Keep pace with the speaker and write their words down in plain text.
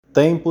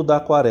Tempo da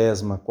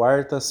Quaresma,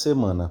 quarta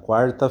semana,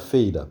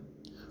 quarta-feira.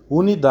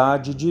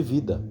 Unidade de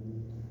vida.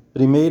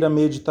 Primeira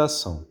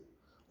meditação.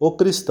 O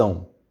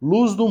cristão,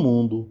 luz do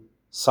mundo,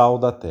 sal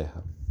da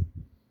terra.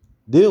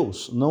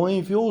 Deus não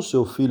enviou o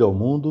seu Filho ao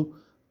mundo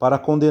para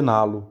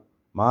condená-lo,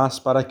 mas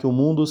para que o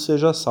mundo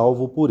seja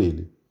salvo por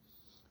ele.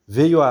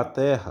 Veio à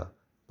terra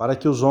para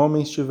que os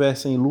homens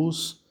tivessem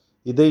luz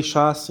e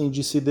deixassem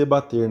de se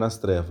debater nas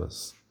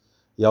trevas.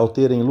 E ao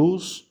terem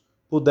luz,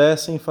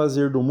 pudessem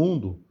fazer do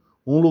mundo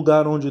um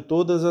lugar onde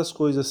todas as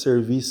coisas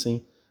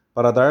servissem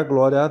para dar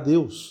glória a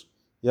Deus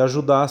e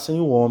ajudassem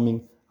o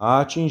homem a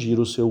atingir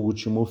o seu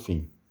último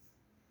fim.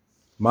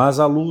 Mas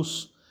a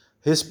luz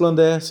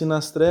resplandece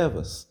nas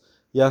trevas,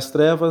 e as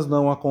trevas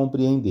não a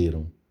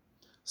compreenderam.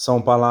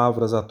 São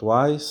palavras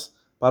atuais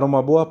para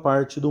uma boa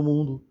parte do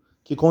mundo,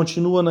 que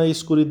continua na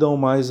escuridão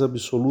mais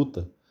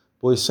absoluta,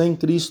 pois sem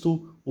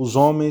Cristo os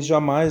homens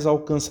jamais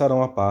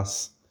alcançarão a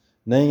paz,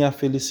 nem a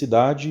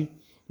felicidade,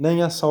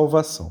 nem a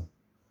salvação.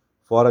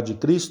 Fora de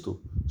Cristo,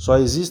 só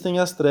existem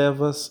as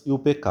trevas e o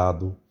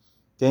pecado.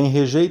 Quem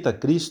rejeita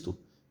Cristo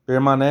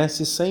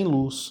permanece sem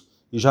luz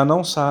e já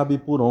não sabe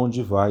por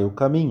onde vai o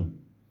caminho.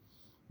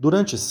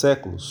 Durante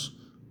séculos,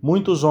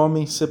 muitos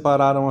homens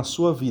separaram a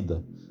sua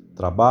vida,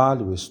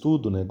 trabalho,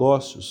 estudo,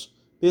 negócios,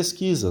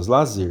 pesquisas,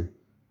 lazer,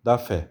 da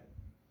fé.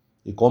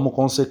 E como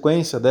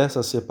consequência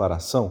dessa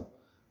separação,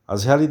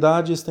 as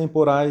realidades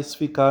temporais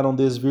ficaram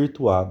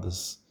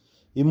desvirtuadas,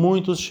 e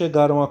muitos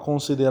chegaram a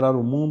considerar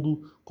o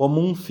mundo como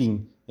um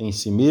fim em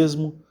si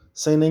mesmo,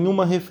 sem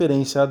nenhuma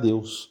referência a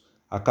Deus,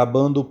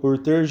 acabando por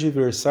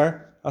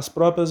tergiversar as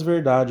próprias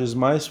verdades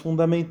mais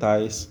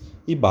fundamentais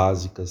e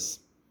básicas.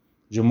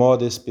 De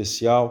modo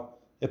especial,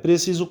 é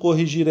preciso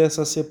corrigir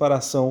essa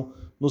separação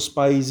nos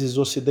países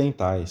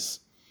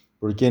ocidentais,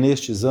 porque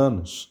nestes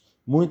anos,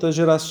 muitas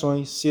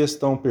gerações se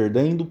estão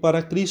perdendo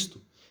para Cristo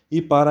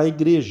e para a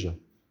Igreja,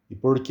 e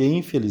porque,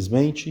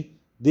 infelizmente,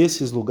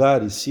 desses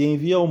lugares se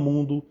envia ao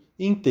mundo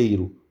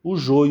inteiro o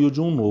joio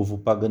de um novo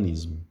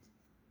paganismo.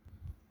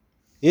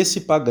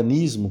 Esse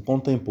paganismo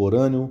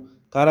contemporâneo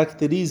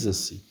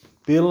caracteriza-se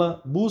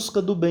pela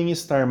busca do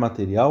bem-estar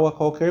material a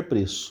qualquer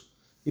preço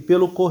e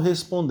pelo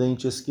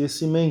correspondente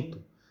esquecimento,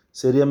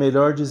 seria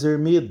melhor dizer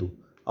medo,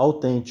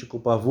 autêntico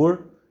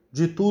pavor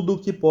de tudo o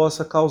que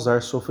possa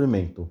causar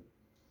sofrimento.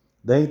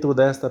 Dentro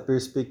desta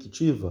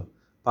perspectiva,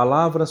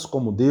 palavras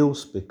como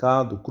Deus,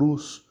 pecado,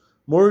 cruz,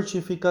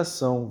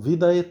 mortificação,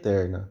 vida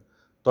eterna,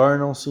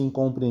 tornam-se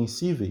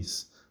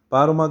incompreensíveis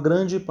para uma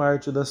grande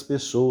parte das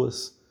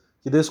pessoas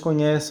que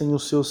desconhecem o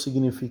seu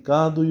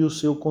significado e o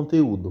seu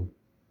conteúdo.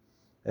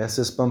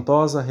 Essa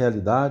espantosa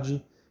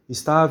realidade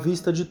está à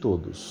vista de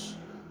todos.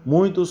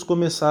 Muitos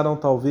começaram,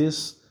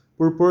 talvez,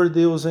 por pôr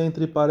Deus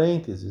entre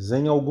parênteses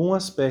em algum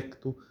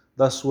aspecto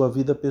da sua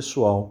vida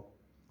pessoal,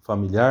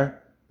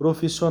 familiar,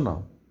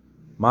 profissional.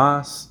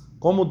 Mas,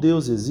 como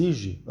Deus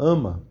exige,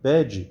 ama,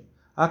 pede,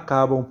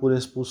 acabam por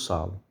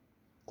expulsá-lo,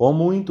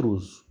 como um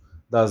intruso,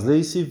 das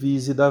leis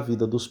civis e da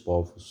vida dos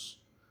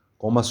povos.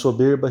 Com uma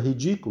soberba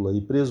ridícula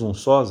e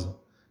presunçosa,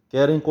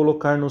 querem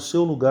colocar no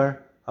seu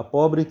lugar a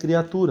pobre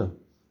criatura,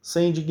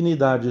 sem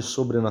dignidade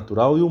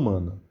sobrenatural e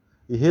humana,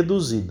 e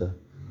reduzida,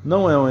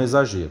 não é um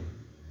exagero.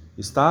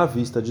 Está à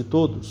vista de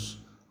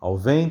todos, ao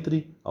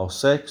ventre, ao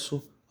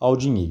sexo, ao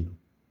dinheiro.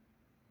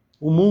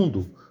 O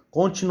mundo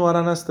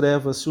continuará nas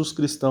trevas se os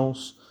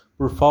cristãos,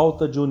 por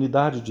falta de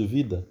unidade de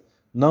vida,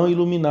 não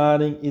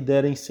iluminarem e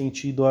derem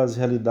sentido às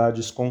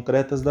realidades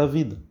concretas da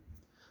vida.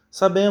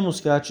 Sabemos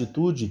que a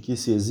atitude que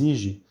se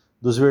exige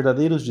dos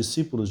verdadeiros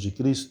discípulos de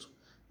Cristo,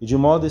 e de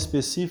modo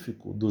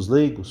específico dos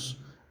leigos,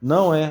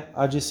 não é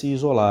a de se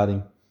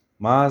isolarem,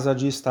 mas a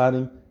de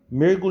estarem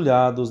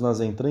mergulhados nas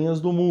entranhas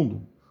do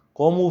mundo,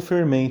 como o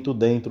fermento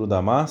dentro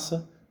da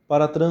massa,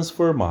 para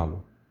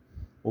transformá-lo.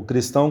 O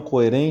cristão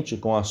coerente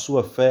com a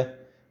sua fé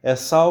é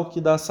sal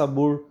que dá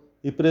sabor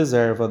e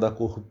preserva da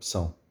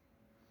corrupção.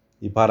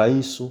 E para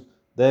isso,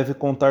 deve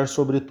contar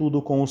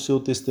sobretudo com o seu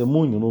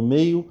testemunho no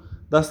meio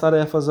das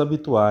tarefas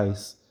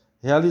habituais,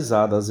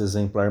 realizadas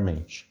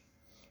exemplarmente.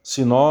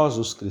 Se nós,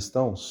 os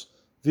cristãos,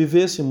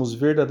 vivêssemos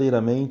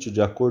verdadeiramente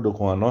de acordo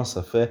com a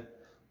nossa fé,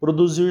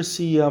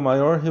 produzir-se-ia a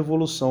maior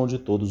revolução de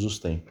todos os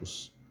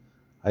tempos.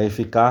 A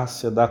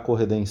eficácia da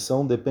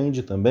corredenção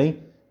depende também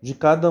de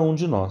cada um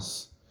de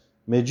nós.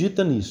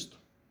 Medita nisto.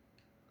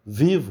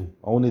 Vivo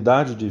a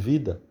unidade de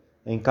vida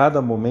em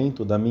cada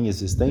momento da minha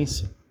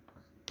existência?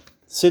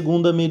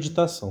 Segunda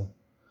meditação.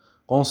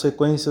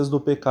 Consequências do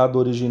pecado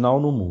original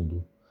no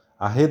mundo.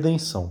 A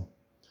redenção.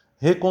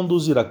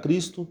 Reconduzir a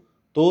Cristo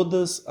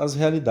todas as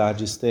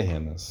realidades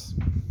terrenas.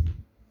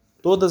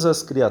 Todas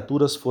as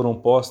criaturas foram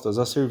postas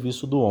a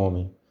serviço do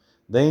homem,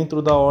 dentro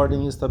da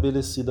ordem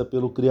estabelecida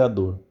pelo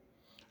Criador.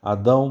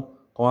 Adão,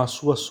 com a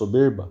sua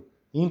soberba,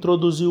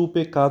 introduziu o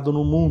pecado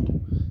no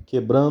mundo,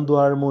 quebrando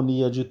a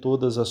harmonia de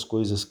todas as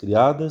coisas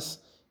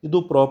criadas e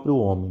do próprio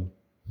homem.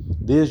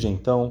 Desde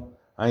então,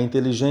 a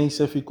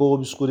inteligência ficou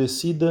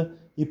obscurecida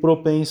e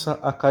propensa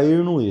a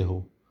cair no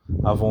erro,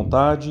 a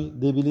vontade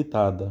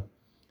debilitada,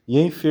 e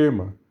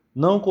enferma,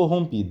 não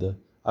corrompida,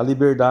 a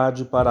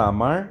liberdade para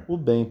amar o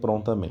bem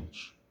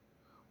prontamente.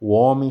 O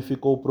homem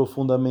ficou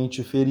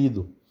profundamente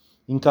ferido,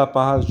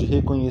 incapaz de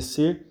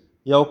reconhecer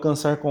e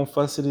alcançar com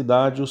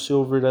facilidade o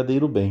seu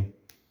verdadeiro bem.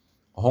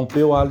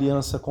 Rompeu a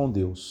aliança com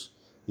Deus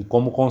e,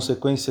 como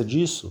consequência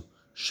disso,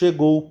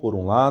 chegou, por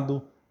um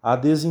lado, à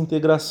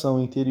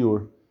desintegração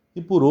interior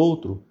e, por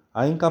outro,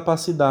 à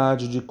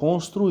incapacidade de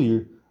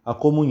construir a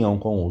comunhão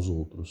com os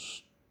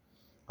outros.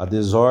 A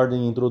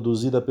desordem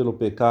introduzida pelo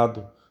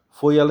pecado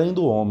foi além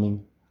do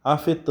homem,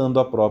 afetando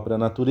a própria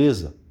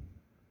natureza.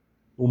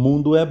 O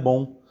mundo é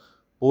bom,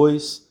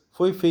 pois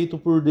foi feito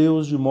por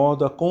Deus de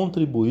modo a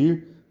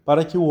contribuir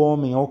para que o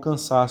homem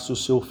alcançasse o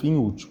seu fim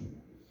último.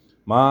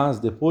 Mas,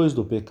 depois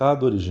do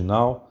pecado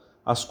original,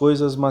 as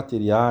coisas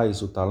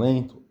materiais, o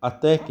talento, a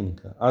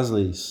técnica, as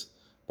leis,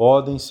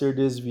 podem ser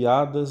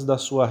desviadas da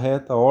sua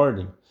reta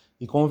ordem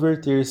e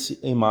converter-se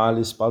em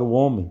males para o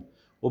homem,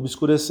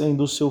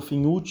 obscurecendo o seu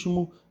fim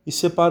último e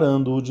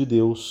separando-o de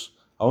Deus,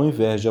 ao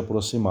invés de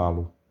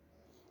aproximá-lo.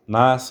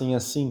 Nascem,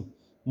 assim,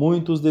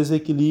 muitos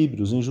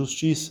desequilíbrios,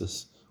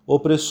 injustiças,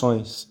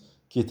 opressões,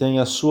 que têm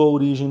a sua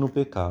origem no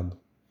pecado.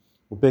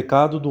 O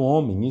pecado do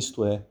homem,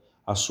 isto é,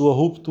 a sua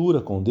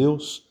ruptura com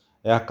Deus,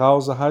 é a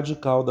causa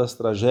radical das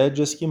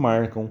tragédias que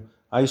marcam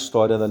a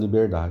história da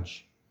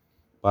liberdade.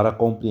 Para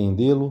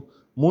compreendê-lo,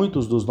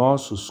 muitos dos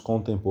nossos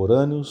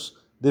contemporâneos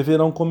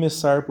deverão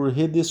começar por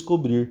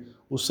redescobrir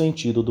o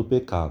sentido do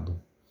pecado.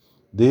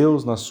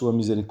 Deus, na sua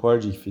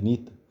misericórdia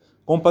infinita,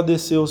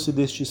 compadeceu-se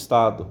deste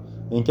estado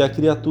em que a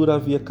criatura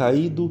havia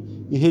caído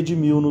e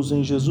redimiu-nos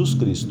em Jesus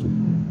Cristo.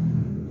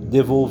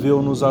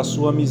 Devolveu-nos a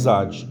sua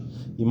amizade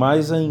e,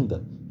 mais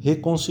ainda,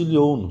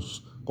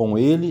 reconciliou-nos com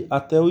Ele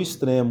até o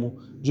extremo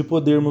de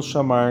podermos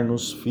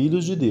chamar-nos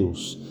filhos de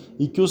Deus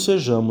e que o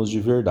sejamos de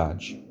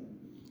verdade.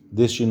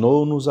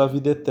 Destinou-nos à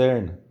vida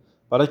eterna,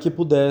 para que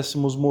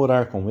pudéssemos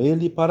morar com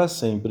Ele para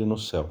sempre no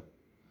céu.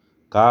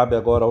 Cabe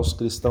agora aos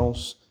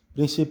cristãos,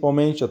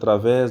 principalmente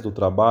através do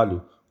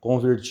trabalho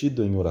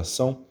convertido em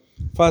oração,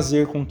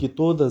 fazer com que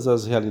todas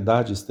as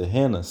realidades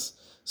terrenas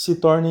se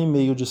tornem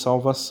meio de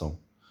salvação,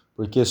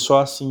 porque só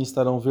assim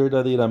estarão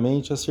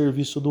verdadeiramente a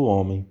serviço do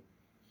homem.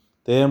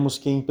 Temos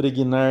que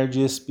impregnar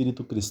de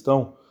espírito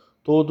cristão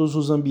todos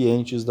os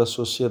ambientes da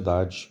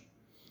sociedade.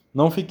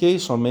 Não fiquei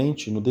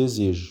somente no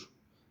desejo.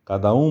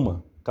 Cada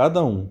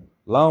um,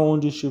 lá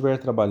onde estiver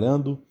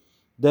trabalhando,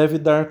 deve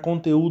dar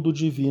conteúdo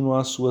divino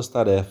às suas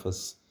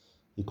tarefas,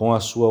 e com a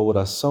sua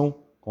oração,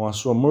 com a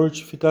sua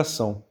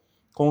mortificação,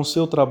 com o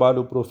seu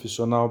trabalho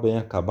profissional bem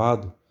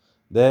acabado,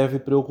 deve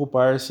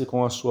preocupar-se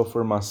com a sua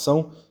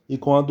formação e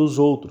com a dos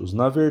outros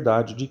na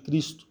verdade de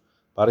Cristo,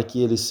 para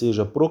que ele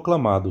seja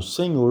proclamado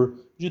Senhor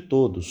de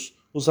todos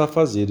os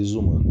afazeres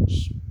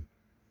humanos.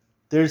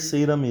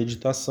 Terceira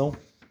meditação: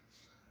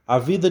 a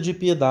vida de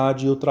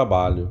piedade e o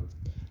trabalho,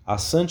 a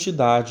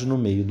santidade no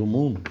meio do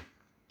mundo.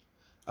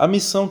 A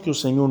missão que o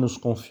Senhor nos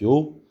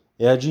confiou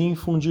é a de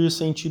infundir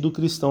sentido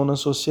cristão na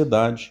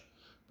sociedade,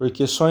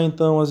 porque só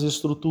então as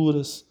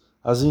estruturas,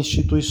 as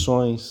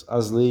instituições,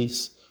 as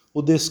leis,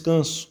 o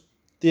descanso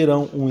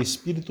terão um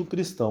espírito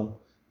cristão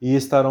e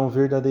estarão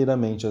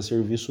verdadeiramente a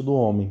serviço do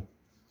homem.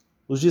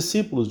 Os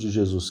discípulos de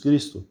Jesus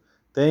Cristo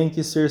têm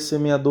que ser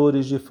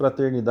semeadores de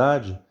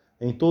fraternidade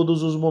em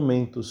todos os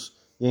momentos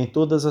e em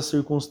todas as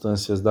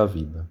circunstâncias da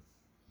vida.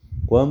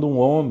 Quando um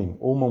homem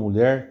ou uma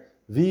mulher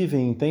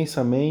vivem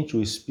intensamente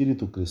o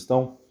espírito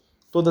cristão,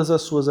 todas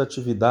as suas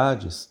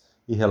atividades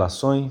e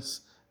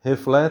relações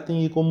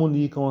refletem e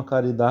comunicam a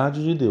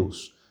caridade de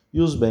Deus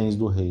e os bens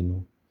do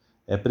reino.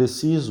 É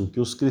preciso que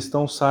os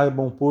cristãos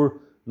saibam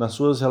pôr nas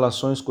suas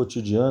relações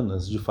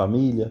cotidianas de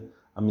família,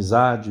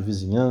 amizade,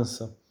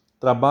 vizinhança,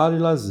 trabalho e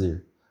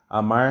lazer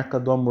a marca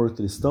do amor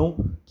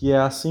cristão, que é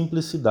a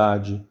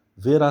simplicidade,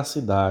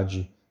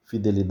 veracidade,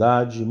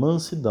 fidelidade,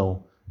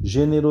 mansidão,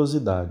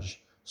 generosidade,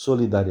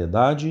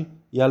 solidariedade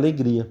e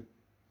alegria.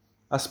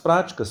 As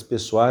práticas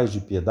pessoais de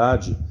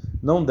piedade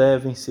não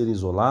devem ser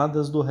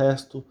isoladas do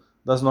resto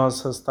das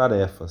nossas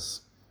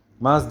tarefas,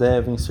 mas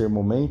devem ser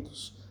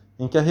momentos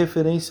em que a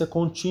referência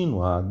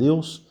contínua a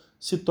Deus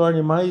se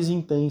torne mais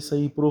intensa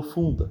e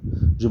profunda,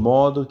 de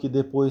modo que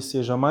depois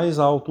seja mais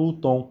alto o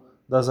tom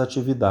das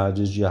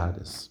atividades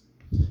diárias.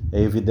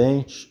 É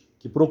evidente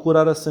que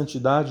procurar a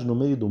santidade no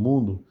meio do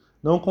mundo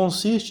não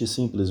consiste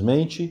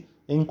simplesmente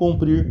em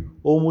cumprir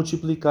ou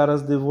multiplicar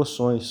as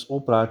devoções ou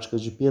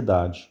práticas de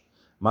piedade,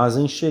 mas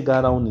em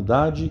chegar à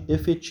unidade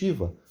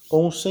efetiva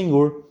com o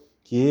Senhor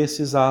que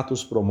esses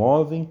atos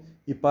promovem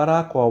e para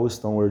a qual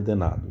estão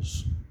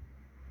ordenados.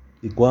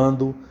 E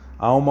quando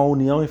há uma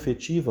união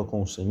efetiva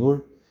com o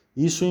Senhor,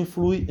 isso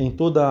influi em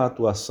toda a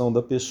atuação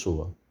da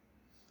pessoa.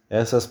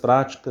 Essas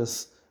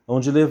práticas hão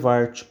de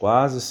levar-te,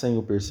 quase sem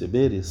o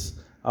perceberes,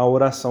 à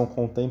oração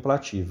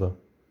contemplativa.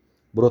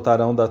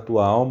 Brotarão da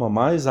tua alma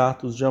mais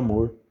atos de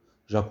amor,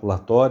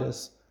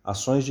 jaculatórias,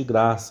 ações de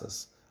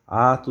graças,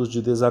 atos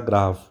de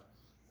desagravo,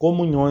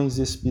 comunhões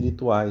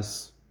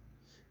espirituais.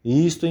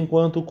 E isto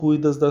enquanto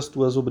cuidas das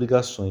tuas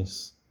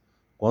obrigações.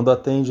 Quando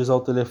atendes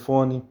ao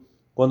telefone,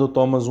 quando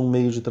tomas um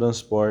meio de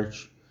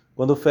transporte,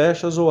 quando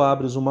fechas ou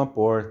abres uma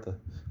porta,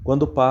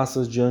 quando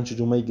passas diante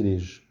de uma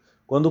igreja,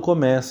 quando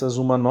começas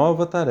uma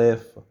nova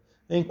tarefa,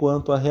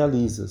 enquanto a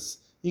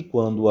realizas e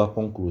quando a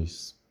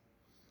concluis.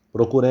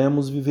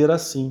 Procuremos viver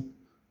assim,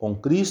 com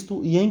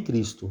Cristo e em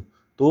Cristo,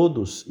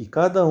 todos e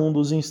cada um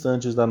dos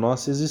instantes da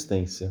nossa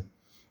existência,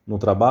 no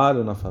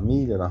trabalho, na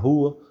família, na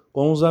rua,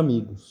 com os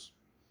amigos.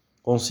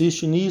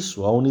 Consiste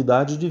nisso a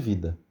unidade de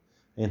vida.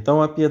 Então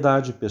a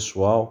piedade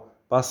pessoal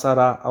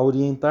passará a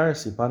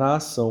orientar-se para a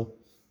ação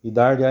e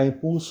dar-lhe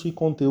impulso e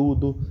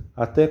conteúdo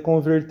até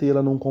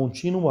convertê-la num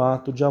contínuo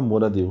ato de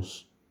amor a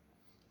Deus.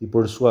 E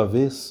por sua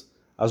vez,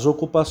 as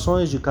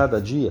ocupações de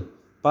cada dia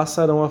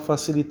passarão a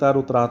facilitar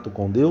o trato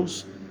com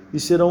Deus e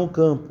serão o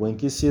campo em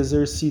que se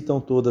exercitam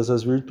todas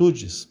as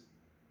virtudes.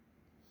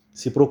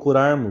 Se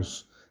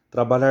procurarmos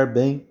trabalhar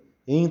bem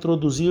e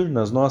introduzir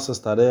nas nossas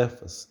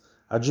tarefas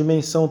a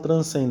dimensão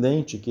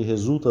transcendente que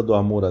resulta do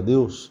amor a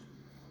Deus,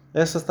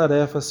 essas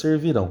tarefas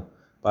servirão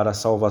para a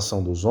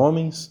salvação dos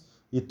homens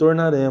e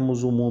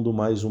tornaremos o mundo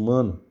mais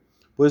humano,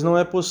 pois não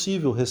é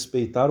possível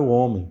respeitar o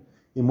homem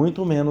e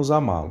muito menos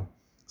amá-lo,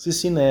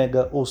 se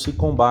nega ou se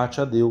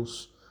combate a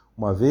Deus,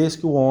 uma vez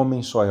que o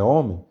homem só é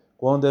homem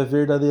quando é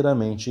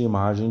verdadeiramente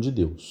imagem de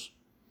Deus.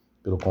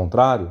 Pelo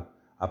contrário,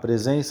 a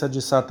presença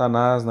de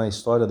Satanás na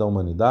história da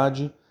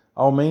humanidade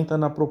aumenta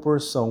na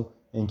proporção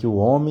em que o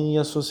homem e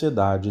a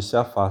sociedade se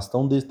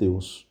afastam de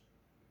Deus.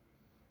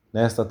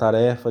 Nesta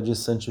tarefa de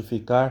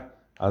santificar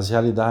as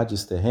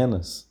realidades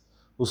terrenas,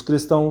 os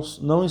cristãos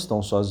não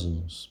estão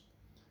sozinhos.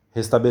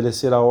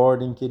 Restabelecer a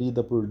ordem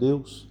querida por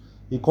Deus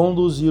e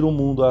conduzir o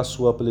mundo à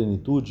sua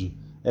plenitude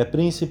é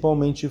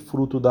principalmente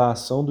fruto da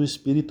ação do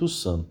Espírito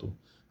Santo,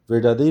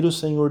 verdadeiro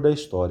Senhor da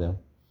história.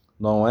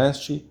 Non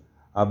est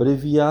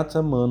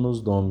abreviata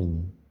manus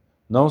Domini.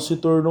 Não se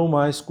tornou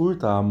mais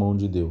curta a mão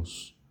de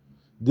Deus.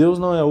 Deus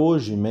não é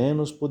hoje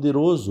menos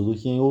poderoso do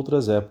que em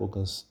outras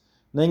épocas,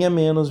 nem é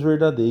menos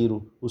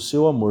verdadeiro o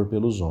seu amor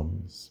pelos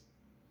homens.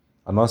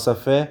 A nossa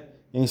fé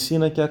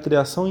ensina que a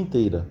criação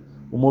inteira,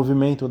 o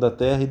movimento da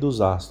terra e dos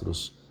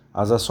astros,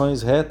 as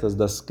ações retas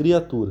das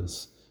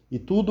criaturas e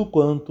tudo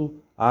quanto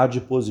há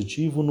de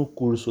positivo no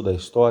curso da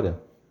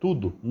história,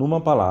 tudo, numa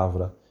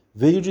palavra,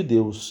 veio de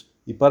Deus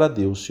e para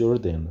Deus se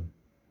ordena.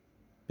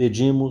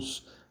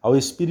 Pedimos ao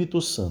Espírito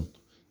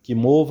Santo que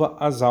mova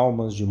as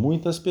almas de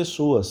muitas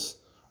pessoas,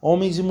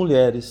 homens e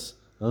mulheres,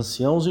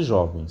 anciãos e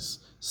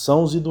jovens,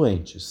 sãos e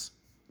doentes,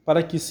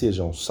 para que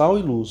sejam sal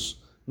e luz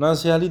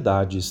nas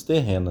realidades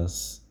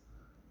terrenas.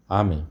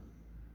 Amém.